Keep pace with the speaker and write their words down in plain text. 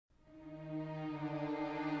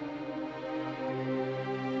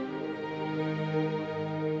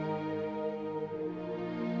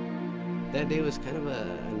that day was kind of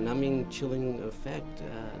a numbing, chilling effect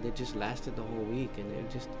that just lasted the whole week, and it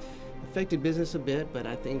just affected business a bit, but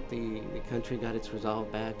I think the country got its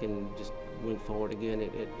resolve back and just went forward again.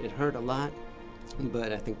 It hurt a lot,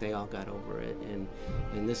 but I think they all got over it,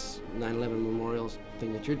 and this 9/11 memorials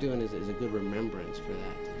thing that you're doing is a good remembrance for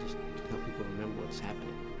that, to just help people remember what's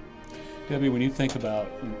happening. Debbie, when you think about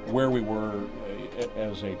where we were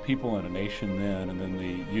as a people and a nation then, and then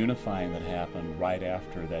the unifying that happened right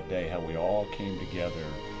after that day, how we all came together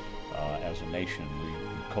as a nation, we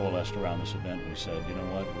coalesced around this event. We said, you know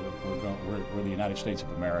what, we're the United States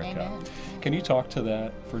of America. Amen. Can you talk to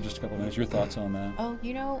that for just a couple of minutes? Your thoughts on that? Oh,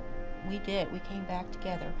 you know, we did. We came back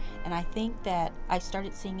together. And I think that I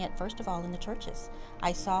started seeing it, first of all, in the churches.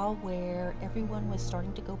 I saw where everyone was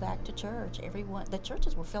starting to go back to church. The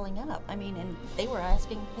churches were filling up. I mean, and they were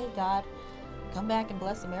asking, hey, God, come back and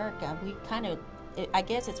bless America. I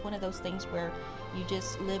guess it's one of those things where you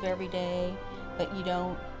just live every day, but you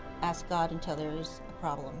don't ask God until there's a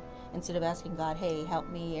problem. Instead of asking God, hey, help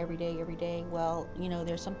me every day. Well, you know,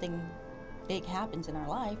 there's something big happens in our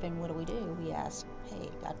life, and what do? We ask, hey,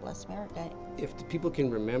 God bless America. If the people can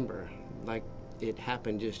remember, like it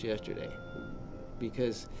happened just yesterday,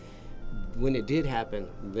 because when it did happen,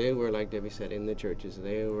 they were, like Debbie said, in the churches.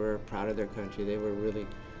 They were proud of their country. They were really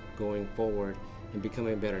going forward and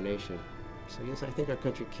becoming a better nation. So yes, I think our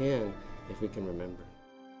country can, if we can remember.